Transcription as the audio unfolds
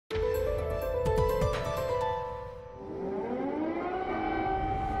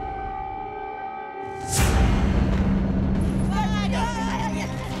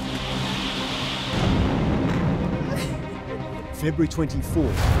February 24,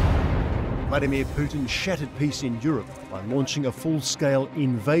 Vladimir Putin shattered peace in Europe by launching a full-scale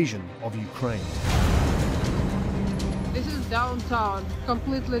invasion of Ukraine. This is downtown,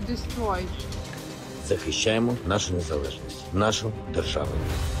 completely destroyed. Захищаємо нашу незалежність, нашу державу.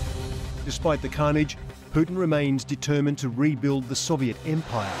 Despite the carnage, Putin remains determined to rebuild the Soviet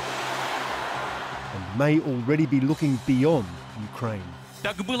empire and may already be looking beyond Ukraine.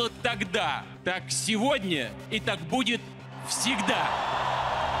 Так было тогда, так сегодня и так будет всегда.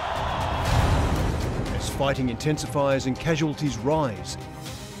 As fighting intensifies and casualties rise,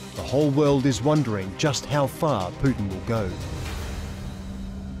 the whole world is wondering just how far Putin will go.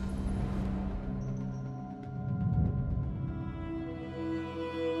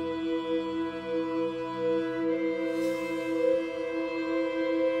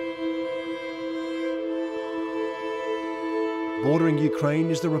 Bordering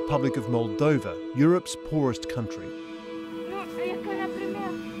Ukraine is the Republic of Moldova, Europe's poorest country.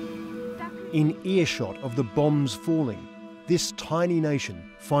 In earshot of the bombs falling, this tiny nation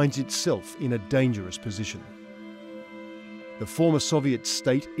finds itself in a dangerous position. The former Soviet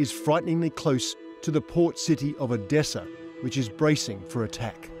state is frighteningly close to the port city of Odesa, which is bracing for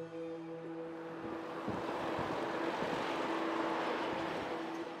attack.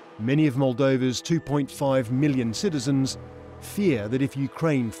 Many of Moldova's 2.5 million citizens fear that if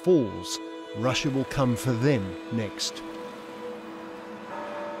Ukraine falls, Russia will come for them next.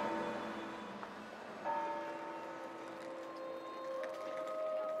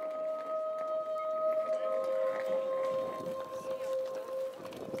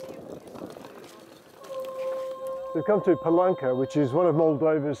 We've come to Palanca, which is one of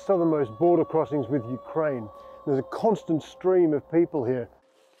Moldova's southernmost border crossings with Ukraine. There's a constant stream of people here,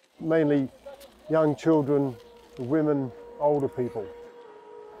 mainly young children, women, older people.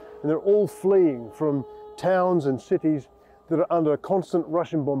 And they're all fleeing from towns and cities that are under constant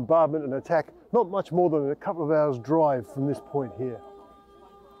Russian bombardment and attack, not much more than a couple of hours' drive from this point here.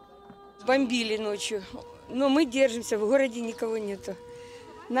 Бомбили ночью, но мы держимся, в городе никого нету.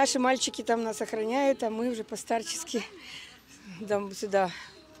 Наши мальчики там нас охраняют, а мы уже постарчески сюда.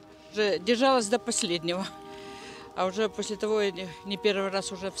 Держалась до последнего. А уже после того, не первый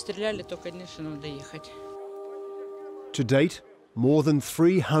раз уже обстреляли, то, конечно, надо ехать. To date, more than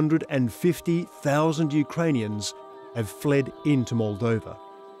 350,000 Ukrainians have fled into Moldova.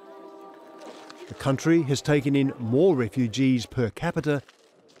 The country has taken in more refugees per capita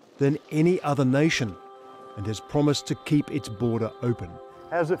than any other nation and has promised to keep its border open.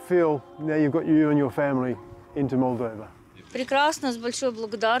 How does it feel now you've got you and your family into Moldova? Прекрасно, с большой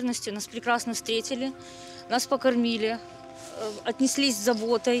благодарностью. Нас прекрасно встретили, нас покормили, отнеслись с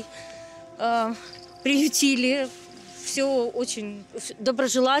заботой, приютили. Все очень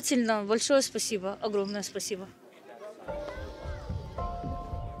доброжелательно. Большое спасибо, огромное спасибо.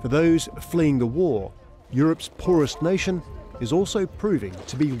 For those fleeing the war, Europe's poorest nation is also proving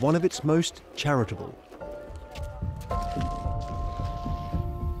to be one of its most charitable.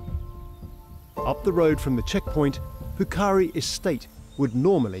 Up the road from the checkpoint, Hukari Estate would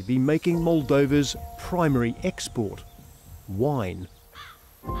normally be making Moldova's primary export, wine.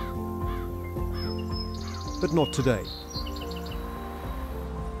 But not today.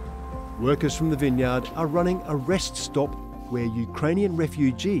 Workers from the vineyard are running a rest stop where Ukrainian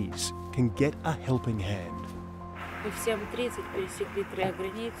refugees can get a helping hand. Мы в 7:30 пересекли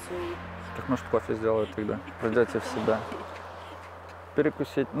границу. Так, может, кофе сделают тогда? Придете в себя.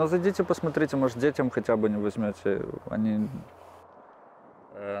 Перекусить. Но зайдите, посмотрите, может, детям хотя бы не возьмете. Они...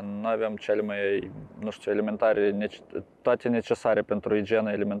 Noi avem cele mai, nu știu, elementare, toate necesare pentru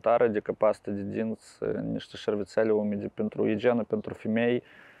igienă elementară, adică pastă de dinți, niște șervețele umede pentru igienă, pentru femei,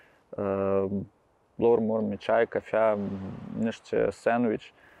 la urmă, ceai, cafea, niște sandwich.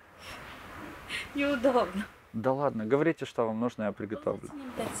 Неудобно. Да ладно, говорите, что вам нужно, я приготовлю.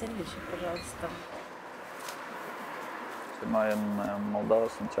 Дать сэндвичи, пожалуйста. Noi în Moldova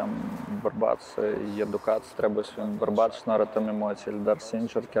suntem bărbați, educați, trebuie să fim bărbați și nu arătăm emoțiile, dar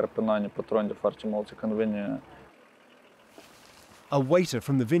sincer, chiar pe noi ne pătrunde foarte mult când vine. A waiter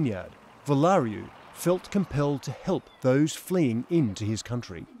from the vineyard, Valeriu, felt compelled to help those fleeing into his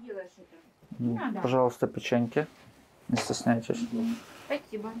country. Пожалуйста, печеньки, не стесняйтесь.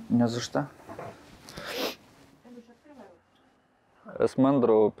 Не за что. Sunt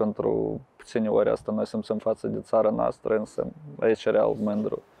mândru pentru puțini ori asta, noi suntem față de țara noastră, însă aici real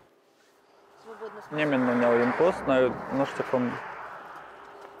mândru. Nimeni nu ne-au impus, noi nu știu cum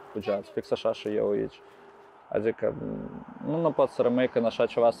fugeați, fix așa și eu aici. Adică nu pot să rămâi când așa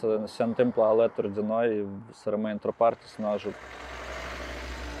ceva să se întâmplă alături de noi, să rămâi într-o parte să ne ajut.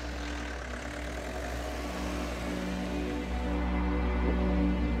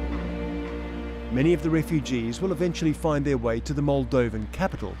 Many of the refugees will eventually find their way to the Moldovan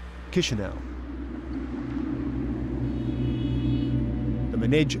capital, Chisinau. The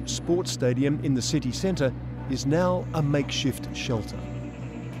Manege Sports Stadium in the city centre is now a makeshift shelter.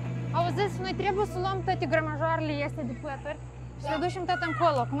 А вот здесь noi trebuie să luăm toate grămăjoarele astea de pături și le ducem tot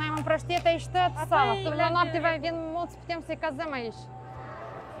încolo. Că noi am împrăștiat aici tot sala. La noapte vin mulți, putem să-i cazăm aici.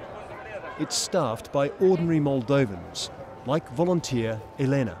 It's staffed by ordinary Moldovans, like volunteer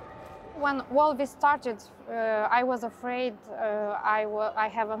Elena. When all this started, I was afraid, I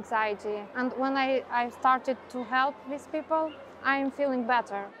have anxiety. And when I started to help these people, I'm feeling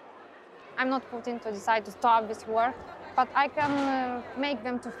better. I'm not Putin to decide to stop this work, but I can make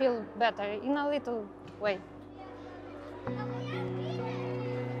them to feel better in a little way.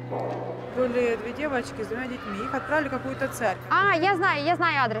 Были две девочки с двумя детьми, их отправили в какую-то церковь. Я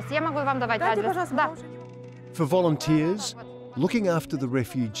знаю адрес, я могу вам давать адрес. Да. For volunteers, looking after the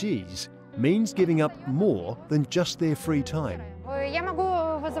refugees means giving up more than just their free time. Я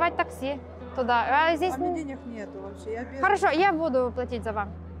могу вызывать такси туда. А здесь денег нету вообще. Хорошо, я буду платить за вам.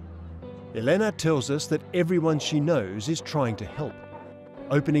 Elena tells us that everyone she knows is trying to help,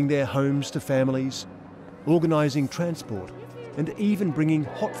 opening their homes to families, organising transport, and even bringing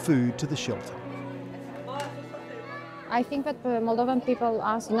hot food to the shelter. I think that Moldovan people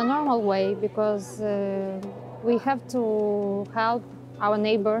ask in a normal way because we have to help our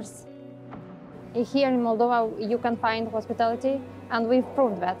neighbors. Here in Moldova you can find hospitality, and we've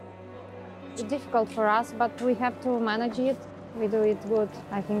proved that. It's difficult for us, but we have to manage it. We do it good,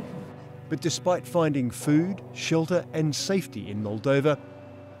 I think. But despite finding food, shelter and safety in Moldova,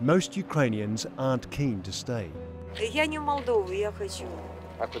 most Ukrainians aren't keen to stay. Я не в Молдову, я хочу.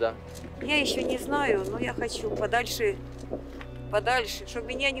 А куда? Я еще не знаю, но я хочу подальше, чтобы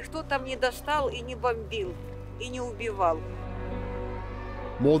меня никто там не достал и не бомбил, и не убивал.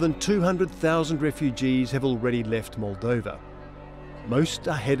 More than 200,000 refugees have already left Moldova. Most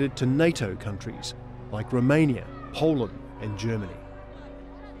are headed to NATO countries like Romania, Poland and Germany.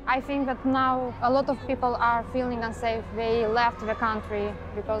 I think that now a lot of people are feeling unsafe. They left the country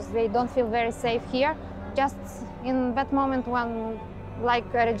because they don't feel very safe here. Just in that moment when like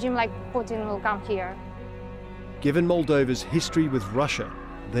a regime like Putin will come here. Given Moldova's history with Russia,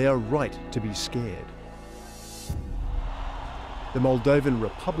 they are right to be scared. The Moldovan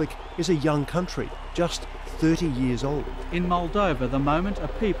Republic is a young country, just 30 years old. In Moldova, the moment a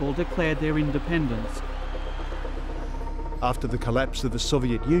people declared their independence. After the collapse of the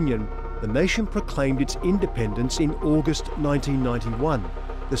Soviet Union, the nation proclaimed its independence in August 1991,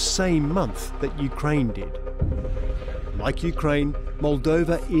 the same month that Ukraine did. Like Ukraine,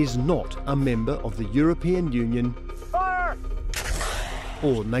 Moldova is not a member of the European Union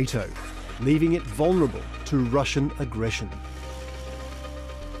or NATO, leaving it vulnerable to Russian aggression.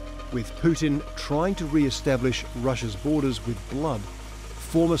 With Putin trying to re-establish Russia's borders with blood,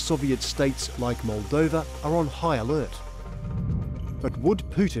 former Soviet states like Moldova are on high alert. But would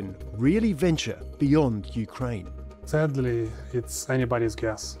Putin really venture beyond Ukraine? Sadly, it's anybody's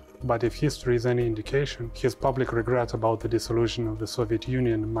guess. But if history is any indication, his public regret about the dissolution of the Soviet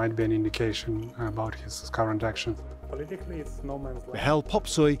Union might be an indication about his current actions. Politically, it's no man's land. Mihai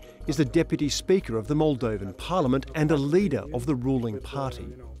Popșoi is the Deputy Speaker of the Moldovan Parliament and a leader of the ruling party.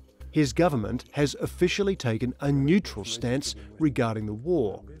 His government has officially taken a neutral stance regarding the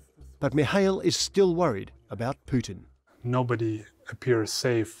war. But Mihail is still worried about Putin. Nobody appears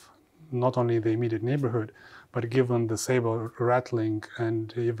safe, not only in the immediate neighborhood, but given the sabre-rattling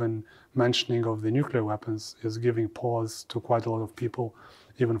and even mentioning of the nuclear weapons is giving pause to quite a lot of people,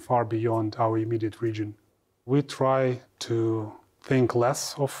 even far beyond our immediate region. We try to think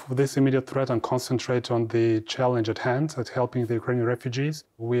less of this immediate threat and concentrate on the challenge at hand, at helping the Ukrainian refugees.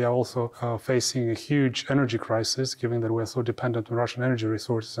 We are also facing a huge energy crisis, given that we are so dependent on Russian energy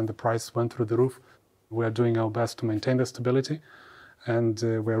resources and the price went through the roof. We are doing our best to maintain the stability, and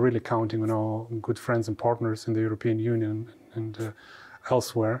we're really counting on our good friends and partners in the European Union and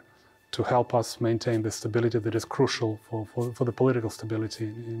elsewhere to help us maintain the stability that is crucial for the political stability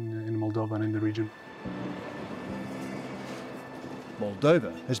in Moldova and in the region.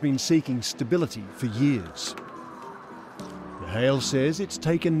 Moldova has been seeking stability for years. Mihail says it's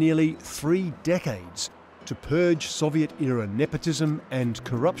taken nearly 3 decades to purge Soviet-era nepotism and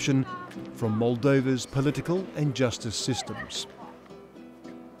corruption from Moldova's political and justice systems.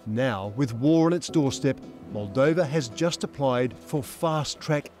 Now, with war on its doorstep, Moldova has just applied for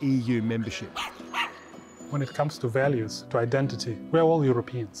fast-track EU membership. When it comes to values, to identity, we are all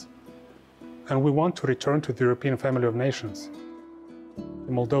Europeans. And we want to return to the European family of nations.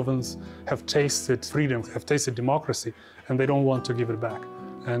 The Moldovans have tasted freedom, have tasted democracy, and they don't want to give it back.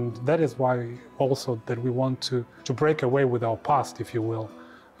 And that is why also that we want to break away with our past, if you will,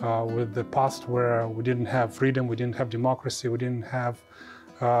 with the past where we didn't have freedom, we didn't have democracy, we didn't have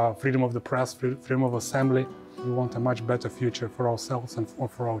freedom of the press, freedom of assembly. We want a much better future for ourselves and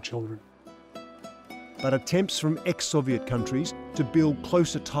for our children. But attempts from ex-Soviet countries to build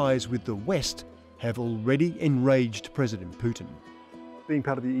closer ties with the West have already enraged President Putin. Being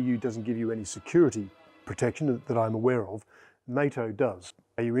part of the EU doesn't give you any security protection that I'm aware of. NATO does.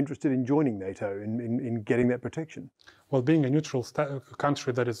 Are you interested in joining NATO, in getting that protection? Well, being a neutral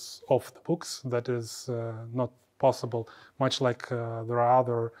country that is off the books, that is not possible, much like there are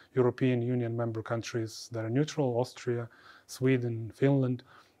other European Union member countries that are neutral, Austria, Sweden, Finland.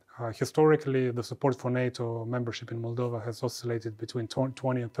 Historically, the support for NATO membership in Moldova has oscillated between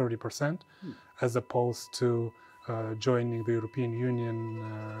 20 and 30%, as opposed to joining the European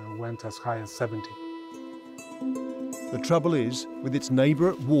Union went as high as 70%. The trouble is, with its neighbour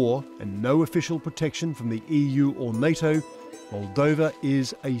at war and no official protection from the EU or NATO, Moldova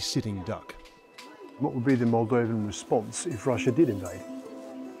is a sitting duck. What would be the Moldovan response if Russia did invade?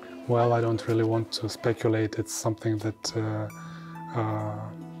 Well, I don't really want to speculate. It's something that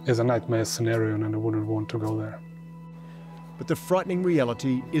is a nightmare scenario, and I wouldn't want to go there. But the frightening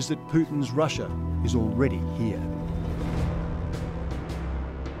reality is that Putin's Russia is already here.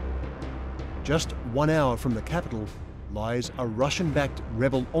 Just 1 hour from the capital lies a Russian-backed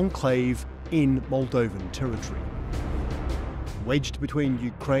rebel enclave in Moldovan territory. Wedged between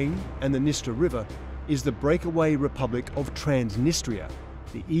Ukraine and the Dniester River is the breakaway Republic of Transnistria.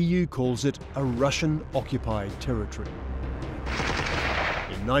 The EU calls it a Russian-occupied territory.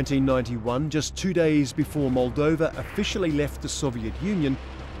 In 1991, just 2 days before Moldova officially left the Soviet Union,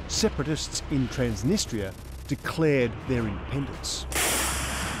 separatists in Transnistria declared their independence,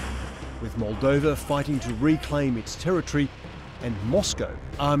 with Moldova fighting to reclaim its territory and Moscow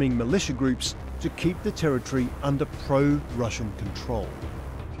arming militia groups to keep the territory under pro-Russian control.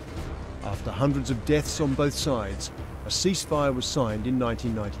 After hundreds of deaths on both sides, a ceasefire was signed in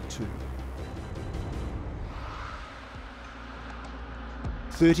 1992.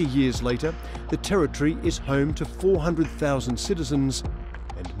 30 years later, the territory is home to 400,000 citizens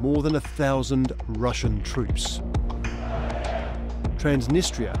and more than 1,000 Russian troops.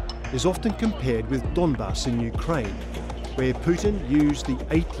 Transnistria is often compared with Donbass in Ukraine, where Putin used the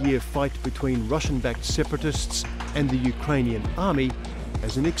 8-year fight between Russian-backed separatists and the Ukrainian army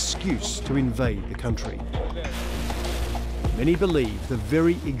as an excuse to invade the country. Many believe the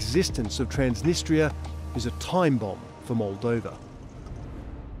very existence of Transnistria is a time bomb for Moldova.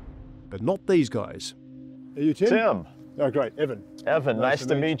 But not these guys. Are you Tim? Tim. Oh, great. Evan. Evan, nice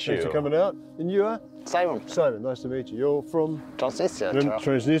to meet you. Thanks for coming out. And you are? Simon. Simon, nice to meet you. You're from? Transnistria.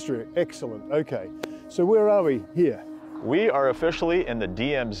 Transnistria. Excellent. Okay. So where are we here? We are officially in the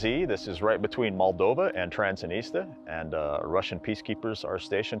DMZ. This is right between Moldova and Transnistria, and Russian peacekeepers are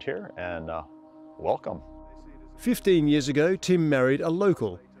stationed here, and welcome. 15 years ago, Tim married a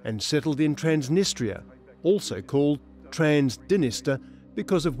local and settled in Transnistria, also called Transdniester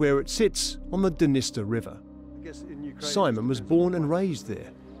because of where it sits on the Dniester River. Simon was born and raised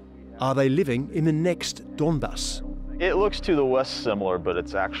there. Are they living in the next Donbass? It looks to the west similar, but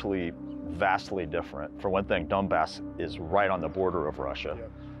it's actually vastly different. For one thing, Donbass is right on the border of Russia.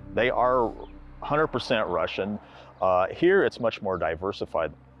 They are 100% Russian. Here it's much more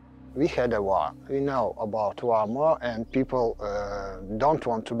diversified. We had a war. We know about war more, and people don't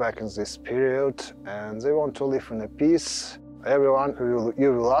want to back in this period, and they want to live in a peace. Everyone who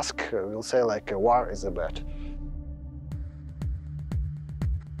you will ask will say like a war is a bad.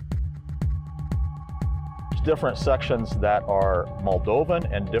 Different sections that are Moldovan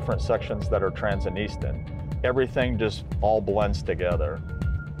and different sections that are Transnistrian. Everything just all blends together.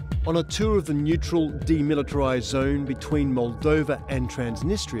 On a tour of the neutral, demilitarized zone between Moldova and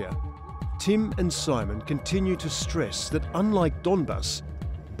Transnistria, Tim and Simon continue to stress that unlike Donbass,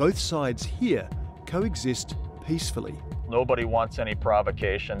 both sides here coexist peacefully. Nobody wants any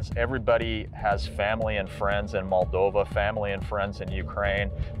provocations. Everybody has family and friends in Moldova, family and friends in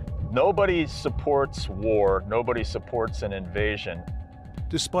Ukraine. Nobody supports war. Nobody supports an invasion.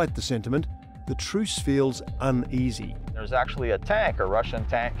 Despite the sentiment, the truce feels uneasy. There's actually a tank, a Russian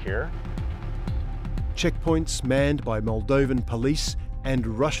tank here. Checkpoints manned by Moldovan police and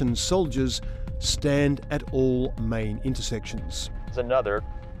Russian soldiers stand at all main intersections. There's another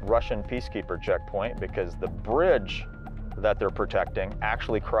Russian peacekeeper checkpoint because the bridge that they're protecting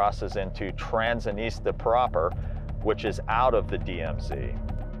actually crosses into Transnistria proper, which is out of the DMZ.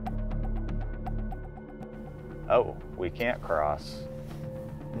 Oh, we can't cross.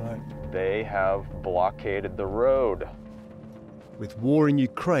 Right. They have blockaded the road. With war in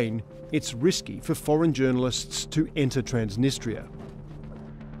Ukraine, it's risky for foreign journalists to enter Transnistria.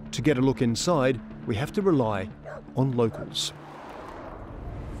 To get a look inside, we have to rely on locals.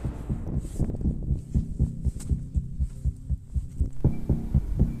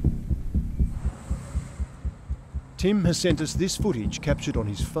 Tim has sent us this footage captured on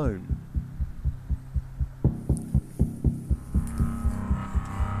his phone.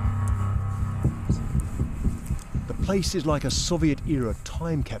 The place is like a Soviet-era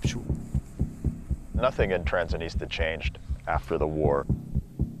time capsule. Nothing in Transnistria changed after the war.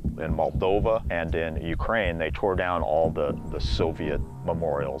 In Moldova and in Ukraine, they tore down all the Soviet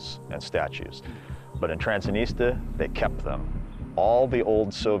memorials and statues. But in Transnistria, they kept them. All the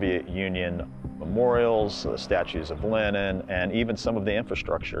old Soviet Union memorials, the statues of Lenin, and even some of the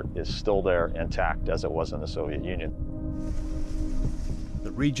infrastructure is still there intact as it was in the Soviet Union.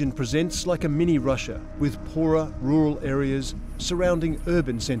 The region presents like a mini Russia, with poorer rural areas surrounding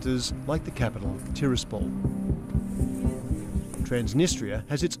urban centres like the capital, Tiraspol. Transnistria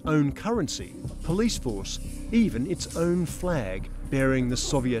has its own currency, police force, even its own flag bearing the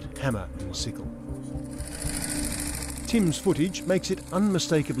Soviet hammer and sickle. Tim's footage makes it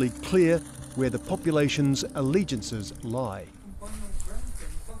unmistakably clear where the population's allegiances lie.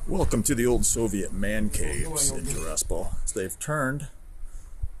 Welcome to the old Soviet man caves in Tiraspol. They've turned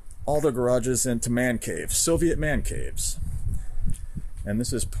all their garages into man caves, Soviet man caves. And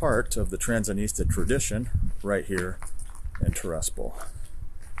this is part of the Transnistria tradition right here in Tiraspol.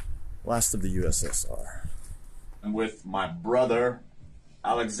 Last of the USSR. I'm with my brother,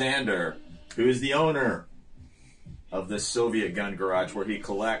 Alexander, who is the owner of this Soviet gun garage where he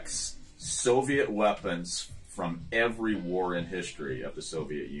collects Soviet weapons from every war in history of the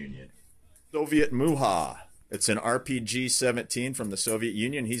Soviet Union. Soviet Muha. It's an RPG-17 from the Soviet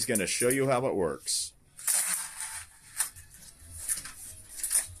Union. He's going to show you how it works.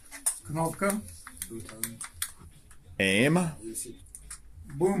 Кнопка. Aim.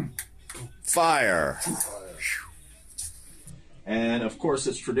 Boom. Fire. And of course,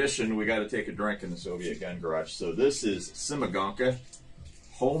 it's tradition, we got to take a drink in the Soviet gun garage. So this is Simogonka,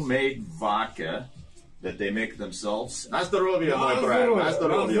 homemade vodka that they make themselves. Na zdrowie, mój brat. Na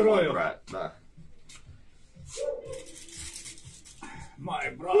zdrowie, mój brat. My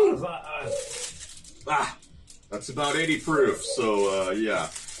brother. That's about 80 proof, so yeah,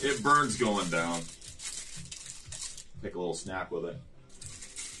 it burns going down. Take a little snack with it.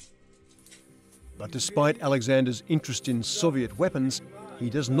 But despite Alexander's interest in Soviet weapons, he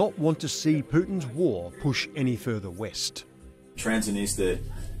does not want to see Putin's war push any further west. Transnistria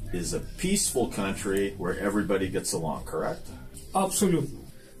is a peaceful country where everybody gets along, correct? Абсолютно.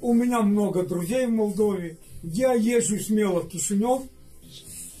 У меня много друзей в Молдове. Я езжу смело в Кишинев.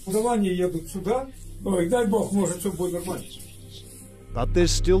 Молдаване едут сюда. Ой, дай Бог, может, все будет нормально. But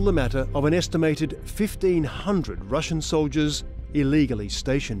there's still the matter of an estimated 1,500 Russian soldiers illegally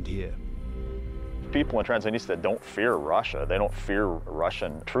stationed here. People in Transnistria don't fear Russia. They don't fear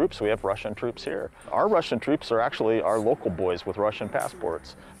Russian troops. We have Russian troops here. Our Russian troops are actually our local boys with Russian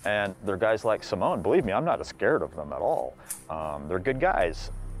passports. And they're guys like Simone. Believe me, I'm not scared of them at all. They're good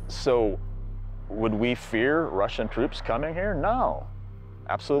guys. So would we fear Russian troops coming here? No,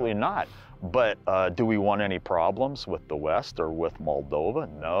 absolutely not. But do we want any problems with the West or with Moldova?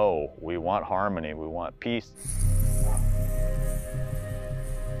 No, we want harmony, we want peace.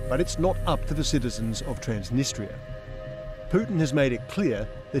 But it's not up to the citizens of Transnistria. Putin has made it clear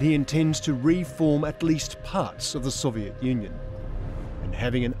that he intends to reform at least parts of the Soviet Union. And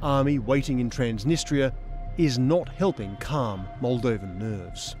having an army waiting in Transnistria is not helping calm Moldovan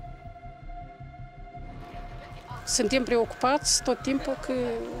nerves. Suntem preocupați tot timpul că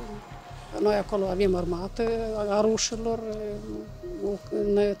noi acolo avem armată a rușilor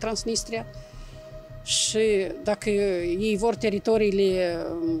în Transnistria. Și dacă ei vor teritoriile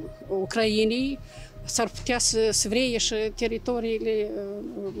Ucrainei, s-ar putea să vrea și teritoriile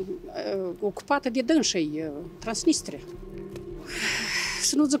ocupate de dânsii, Transnistria.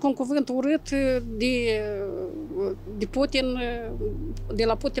 Să nu zic un cuvânt urât de Putin, de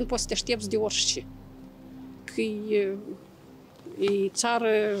la Putin poți să te aștepți de orice. Că e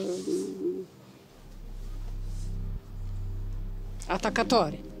țară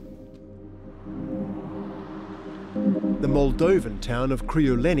atacatoare. The Moldovan town of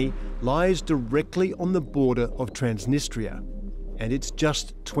Crioleni lies directly on the border of Transnistria, and it's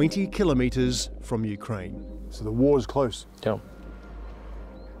just 20 kilometers from Ukraine. So the war is close. Yeah.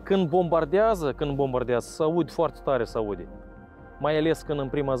 Când bombardează, se aud foarte tare, se aude. Mai ales când în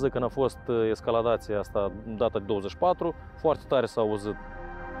prima zi, când a fost escaladația asta, data de 24, foarte tare s-a auzit.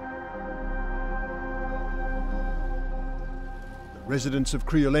 Residents of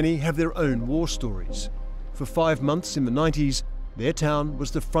Kryoleni have their own war stories. For 5 months in the 90s, their town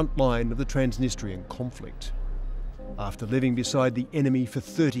was the front line of the Transnistrian conflict. After living beside the enemy for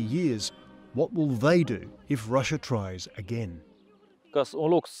 30 years, what will they do if Russia tries again? Ca în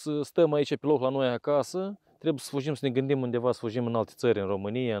loc să stăm aici pe loc la noi acasă, trebuie să fugim, să ne gândim undeva să fugim în alte țări, în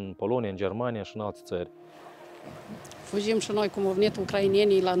România, în Polonia, în Germania și în alte țări. Fugim și noi, cum au venit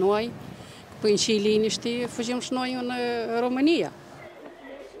ucrainienii la noi, până și liniște, fugim și noi în România.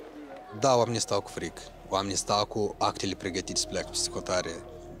 Da, oamenii stau cu frică. Oamenii stau cu actele pregătite să pleacă pe cotare.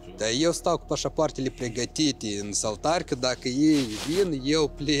 Dar eu stau cu pașapoartele pregătite în saltar că dacă ei vin, eu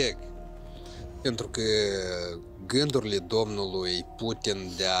plec. Pentru că gândurile domnului Putin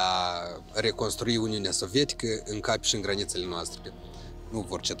de a reconstrui Uniunea Sovietică încap și în granițele noastre. Nu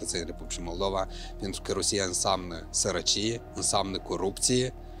vor cetățenii Republicii Moldova, pentru că Rusia înseamnă sărăcie, înseamnă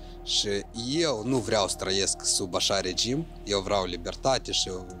corupție și eu nu vreau să trăiesc sub așa regim, eu vreau libertate și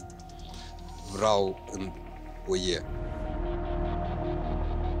eu vreau în UE.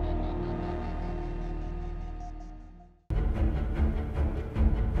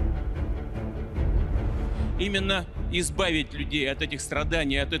 Именно избавить людей от этих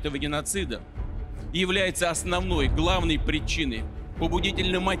страданий, от этого геноцида является основной, главной причиной,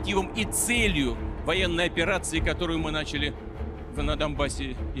 побудительным мотивом и целью военной операции, которую мы начали на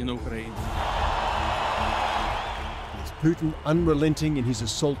Донбассе и на Украине. With Putin unrelenting in his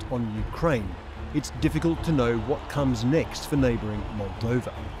assault on Ukraine, it's difficult to know what comes next for neighbouring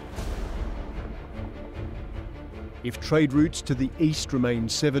Moldova. If trade routes to the east remain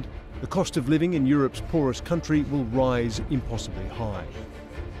severed, the cost of living in Europe's poorest country will rise impossibly high.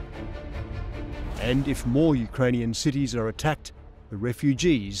 And if more Ukrainian cities are attacked, the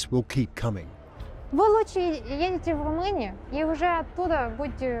refugees will keep coming. Вы лучше едете в Румынию и уже оттуда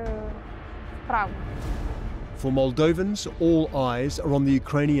будете вправо. For Moldovans, all eyes are on the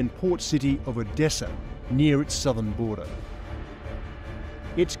Ukrainian port city of Odesa, near its southern border.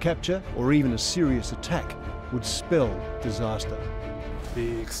 Its capture, or even a serious attack, would spell disaster.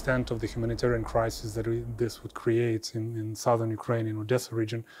 The extent of the humanitarian crisis that this would create in southern Ukraine, in Odesa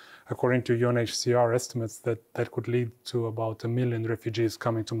region, according to UNHCR estimates that could lead to about 1 million refugees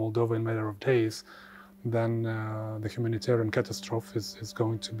coming to Moldova in a matter of days, then the humanitarian catastrophe is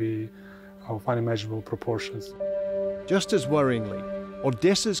going to be of unimaginable proportions. Just as worryingly,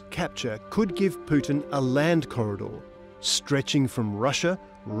 Odesa's capture could give Putin a land corridor, stretching from Russia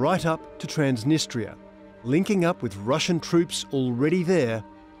right up to Transnistria, linking up with Russian troops already there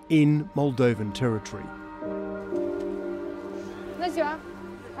in Moldovan territory. Bună ziua!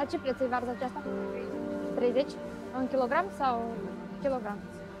 La ce preț e varza aceasta? 30? Un kilogram sau kilogram?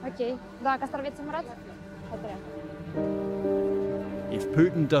 Ok. Da, castraveți murați? If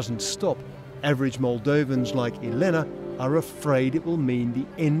Putin doesn't stop, average Moldovans like Elena are afraid it will mean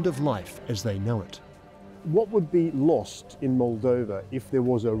the end of life as they know it. What would be lost in Moldova if there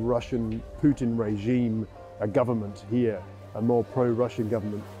was a Russian Putin regime, a government here, a more pro-Russian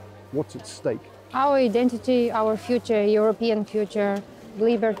government? What's at stake? Our identity, our future, European future,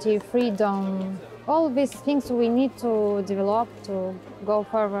 liberty, freedom, all these things we need to develop to go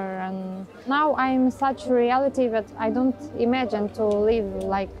further. And now I'm in such reality that I don't imagine to live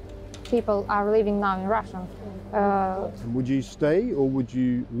like people are living now in Russia. Would you stay or would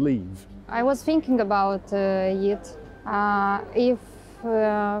you leave? I was thinking about it.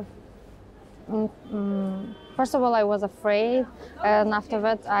 First of all, I was afraid, and after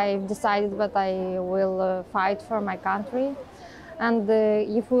that, I decided that I will fight for my country. And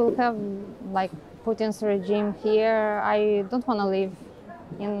if we'll have like Putin's regime here, I don't want to live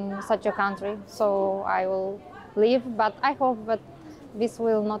in such a country, so I will leave. But I hope that this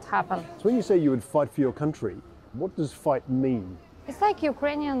will not happen. So when you say you would fight for your country, what does fight mean? It's like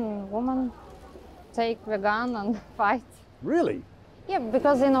Ukrainian woman take the gun and fight. Really? Yeah,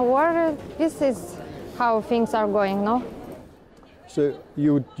 because in a war, this is how things are going, no? So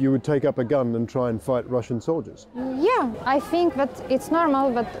you would take up a gun and try and fight Russian soldiers? Yeah, I think that it's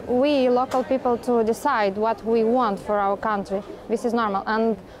normal that we local people to decide what we want for our country. This is normal.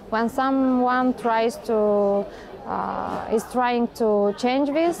 And when someone tries to is trying to change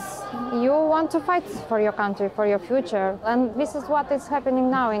this, you want to fight for your country, for your future. And this is what is happening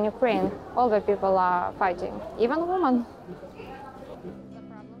now in Ukraine. All the people are fighting, even women.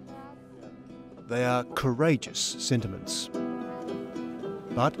 They are courageous sentiments.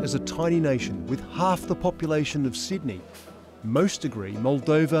 But as a tiny nation with half the population of Sydney, most agree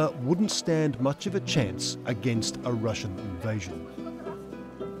Moldova wouldn't stand much of a chance against a Russian invasion.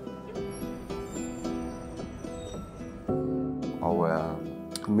 Our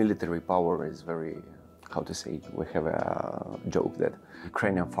military power is very how to say, we have a joke that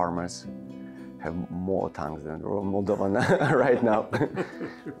Ukrainian farmers have more tanks than Moldovan right now.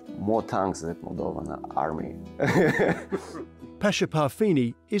 More tanks than Moldovan army. Pasha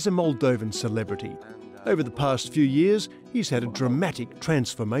Parfini is a Moldovan celebrity. Over the past few years, he's had a dramatic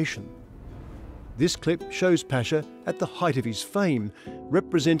transformation. This clip shows Pasha at the height of his fame,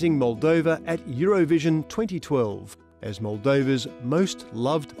 representing Moldova at Eurovision 2012 as Moldova's most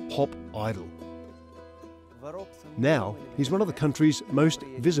loved pop idol. Now, he's one of the country's most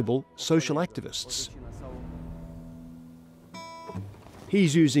visible social activists.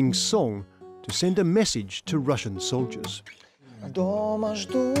 He's using song to send a message to Russian soldiers. Дома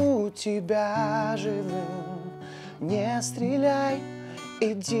жду тебя живым, не стреляй,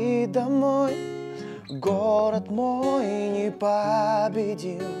 иди домой, город мой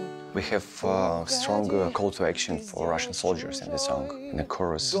непобедим. We have a strong call to action for Russian soldiers in the song, in the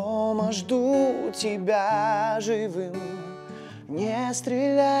chorus. Дома жду тебя живым, не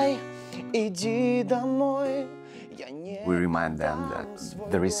стреляй, иди домой. We remind them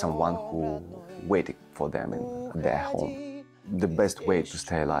that there is someone who waiting for them in their home. The best way to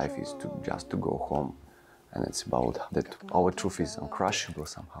stay alive is just to go home. And it's about that our truth is uncrushable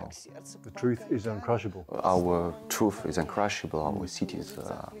somehow. The truth is uncrushable. Our truth is uncrushable, our cities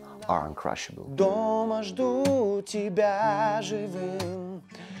are uncrushable. Дома жду тебя живым,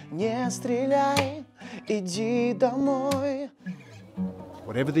 не стреляй, иди домой.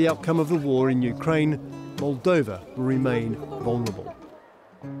 Whatever the outcome of the war in Ukraine, Moldova will remain vulnerable.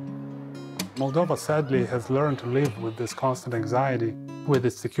 Moldova sadly has learned to live with this constant anxiety, with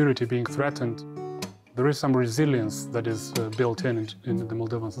its security being threatened. There is some resilience that is built in the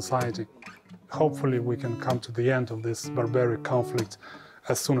Moldovan society. Hopefully we can come to the end of this barbaric conflict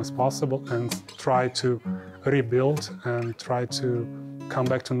as soon as possible and try to rebuild and try to come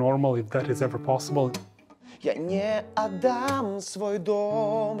back to normal if that is ever possible. Я не отдам свой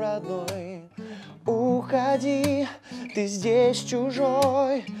дом родной, уходи, ты здесь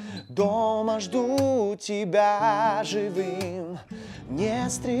чужой. Дома жду тебя живым, не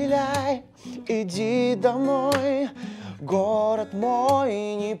стреляй, иди домой. Город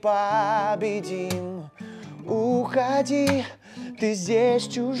мой непобедим, уходи, ты здесь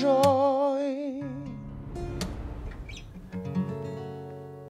чужой.